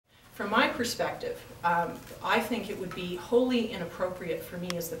From my perspective, I think it would be wholly inappropriate for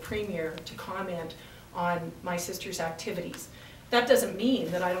me as the Premier to comment on my sister's activities. That doesn't mean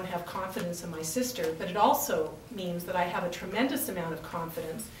that I don't have confidence in my sister, but it also means that I have a tremendous amount of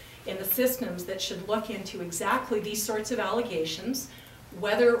confidence in the systems that should look into exactly these sorts of allegations,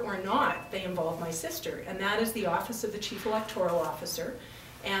 whether or not they involve my sister. And that is the Office of the Chief Electoral Officer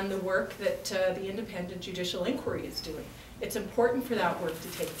and the work that the Independent Judicial Inquiry is doing. It's important for that work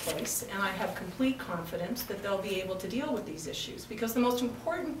to take place, and I have complete confidence that they'll be able to deal with these issues, because the most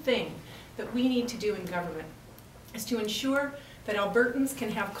important thing that we need to do in government is to ensure that Albertans can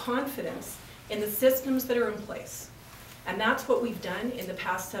have confidence in the systems that are in place. And that's what we've done in the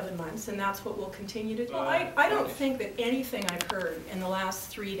past 7 months, and that's what we'll continue to do. I don't think that anything I've heard in the last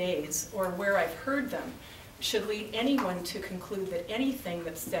 3 days, or where I've heard them, should lead anyone to conclude that anything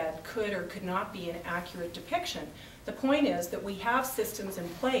that's said could or could not be an accurate depiction. The point is that we have systems in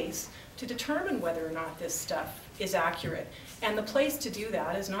place to determine whether or not this stuff is accurate. And the place to do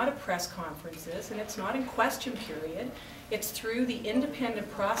that is not at press conferences, and it's not in question period. It's through the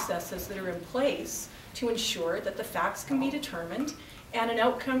independent processes that are in place to ensure that the facts can be determined and an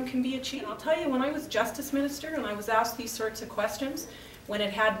outcome can be achieved. And I'll tell you, when I was Justice Minister and I was asked these sorts of questions, when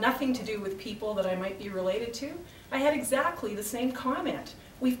it had nothing to do with people that I might be related to, I had exactly the same comment.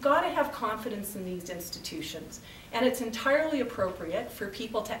 We've got to have confidence in these institutions, and it's entirely appropriate for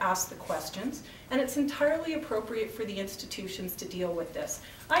people to ask the questions, and it's entirely appropriate for the institutions to deal with this.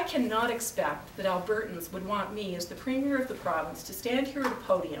 I cannot expect that Albertans would want me as the Premier of the province to stand here at a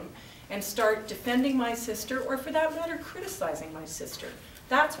podium and start defending my sister, or for that matter, criticizing my sister.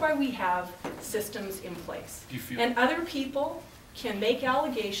 That's why we have systems in place. And other people can make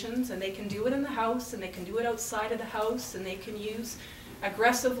allegations, and they can do it in the House, and they can do it outside of the House, and they can use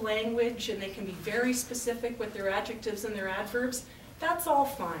aggressive language, and they can be very specific with their adjectives and their adverbs. That's all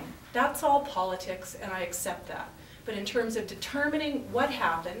fine. That's all politics, and I accept that. But in terms of determining what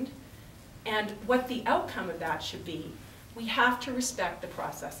happened and what the outcome of that should be, we have to respect the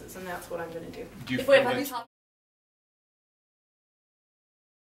processes, and that's what I'm going to do.